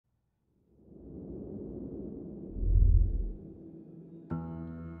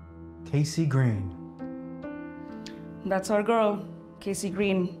Kasey Green. That's our girl, Kasey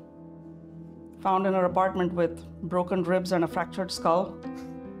Green. Found in her apartment with broken ribs and a fractured skull.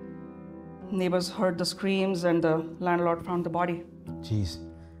 Neighbors heard the screams and the landlord found the body. Jeez,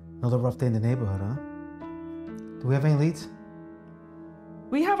 another rough day in the neighborhood, huh? Do we have any leads?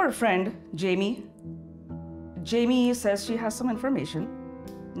 We have our friend, Jamie. Jamie says she has some information.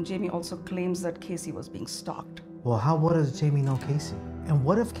 And Jamie also claims that Kasey was being stalked. Well, what does Jamie know Kasey? And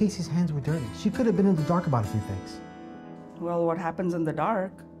what if Kasey's hands were dirty? She could have been in the dark about a few things. Well, what happens in the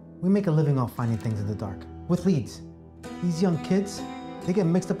dark? We make a living off finding things in the dark, with leads. These young kids, they get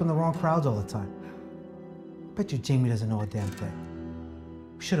mixed up in the wrong crowds all the time. Bet you Jamie doesn't know a damn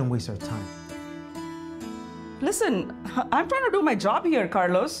thing. We shouldn't waste our time. Listen, I'm trying to do my job here,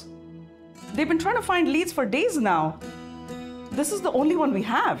 Carlos. They've been trying to find leads for days now. This is the only one we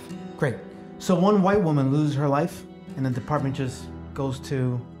have. Great. So one white woman loses her life, and the department just goes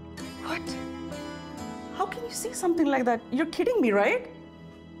to... What? How can you say something like that? You're kidding me, right?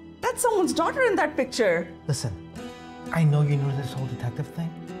 That's someone's daughter in that picture. Listen, I know you're new to this whole detective thing,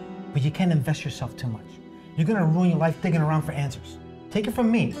 but you can't invest yourself too much. You're gonna ruin your life digging around for answers. Take it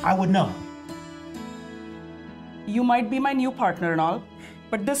from me, I would know. You might be my new partner and all,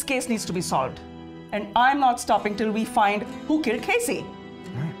 but this case needs to be solved. And I'm not stopping till we find who killed Kasey.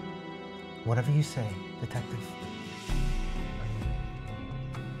 All right. Whatever you say, detective.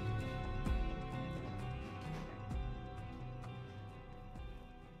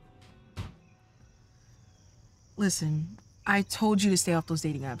 Listen, I told you to stay off those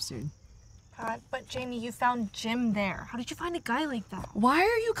dating apps, dude. God, but Jamie, you found Jim there. How did you find a guy like that? Why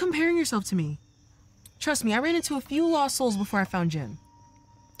are you comparing yourself to me? Trust me, I ran into a few lost souls before I found Jim.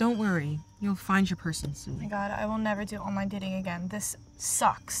 Don't worry, you'll find your person soon. Oh my God, I will never do online dating again. This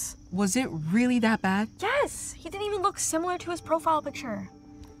sucks. Was it really that bad? Yes, he didn't even look similar to his profile picture.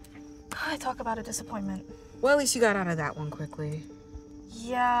 I talk about a disappointment. Well, at least you got out of that one quickly.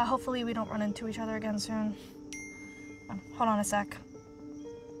 Yeah, hopefully we don't run into each other again soon. Hold on a sec.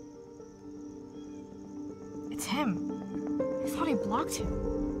 It's him. I thought I blocked him.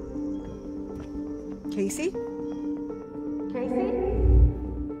 Kasey? Kasey?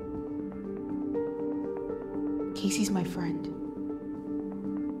 Kasey's my friend.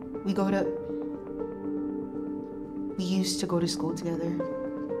 We used to go to school together.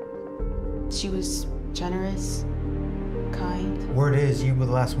 She was generous, kind. Word is you were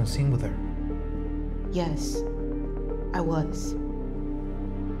the last one seen with her. Yes, I was.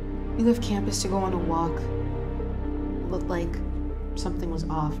 We left campus to go on a walk. It looked like something was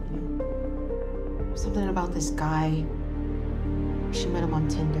off. Something about this guy. She met him on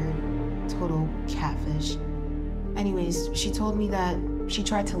Tinder. Total catfish. Anyways, she told me that she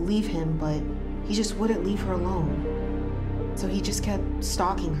tried to leave him, but he just wouldn't leave her alone. So he just kept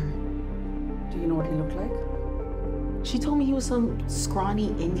stalking her. Do you know what he looked like? She told me he was some scrawny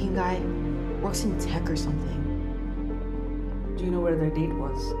Indian guy, works in tech or something. Do you know where their date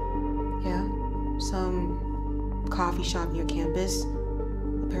was? Yeah, some coffee shop near campus.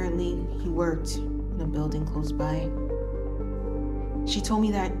 Apparently, he worked in a building close by. She told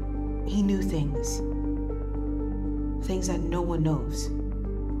me that he knew things. Things that no one knows.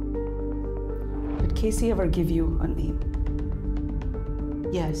 Did Kasey ever give you a name?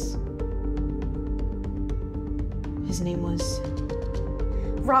 Yes. His name was...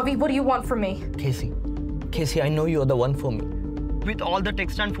 Ravi, what do you want from me? Kasey, I know you're the one for me. With all the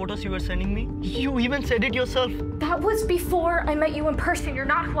text and photos you were sending me, you even said it yourself. That was before I met you in person. You're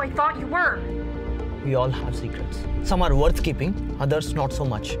not who I thought you were. We all have secrets. Some are worth keeping, others not so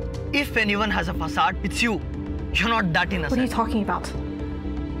much. If anyone has a facade, it's you. You're not that innocent. What are you talking about?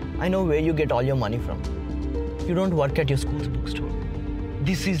 I know where you get all your money from. You don't work at your school's bookstore.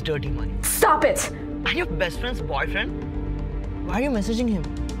 This is dirty money. Stop it! And your best friend's boyfriend? Why are you messaging him?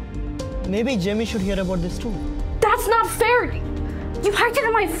 Maybe Jamie should hear about this too. That's not fair! You hacked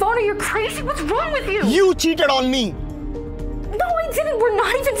into my phone. Are you crazy? What's wrong with you? You cheated on me! No, I didn't. We're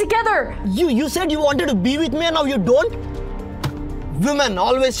not even together. You said you wanted to be with me and now you don't? Women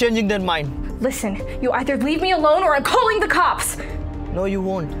always changing their mind. Listen, you either leave me alone or I'm calling the cops. No, you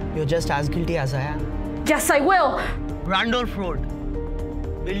won't. You're just as guilty as I am. Yes, I will. Randolph Road.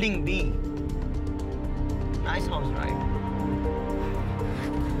 Building B. Nice house, right?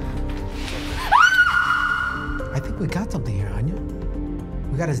 I think we got something here, Anya.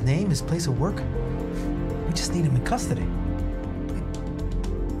 We got his name, his place of work. We just need him in custody.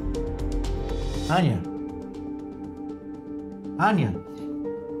 Anya. Anya.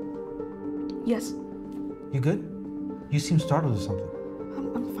 Yes. You good? You seem startled or something.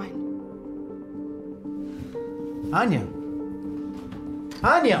 I'm fine. Anya.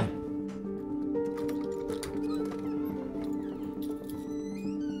 Anya!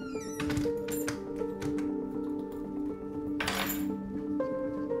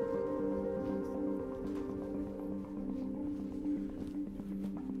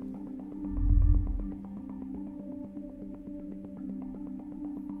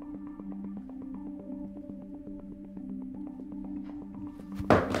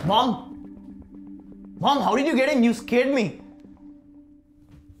 Mom! Mom, how did you get in? You scared me.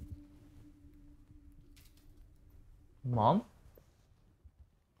 Mom?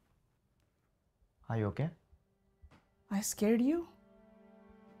 Are you okay? I scared you?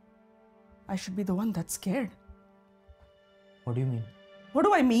 I should be the one that's scared. What do you mean? What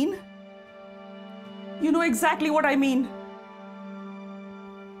do I mean? You know exactly what I mean.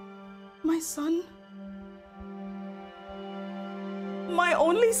 My son. My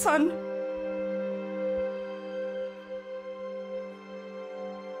only son.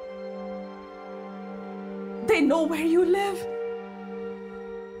 They know where you live.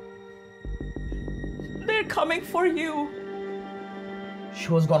 They're coming for you. She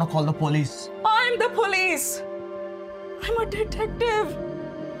was gonna call the police. I'm the police. I'm a detective.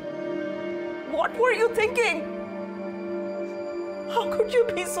 What were you thinking? How could you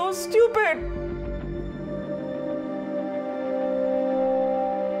be so stupid?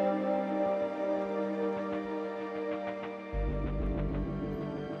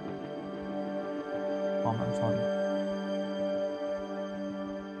 Mom, I'm sorry.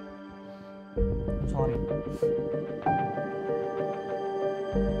 I'm sorry.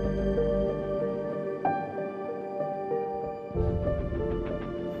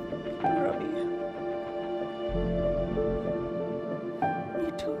 Ravi.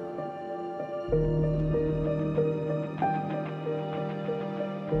 Me too.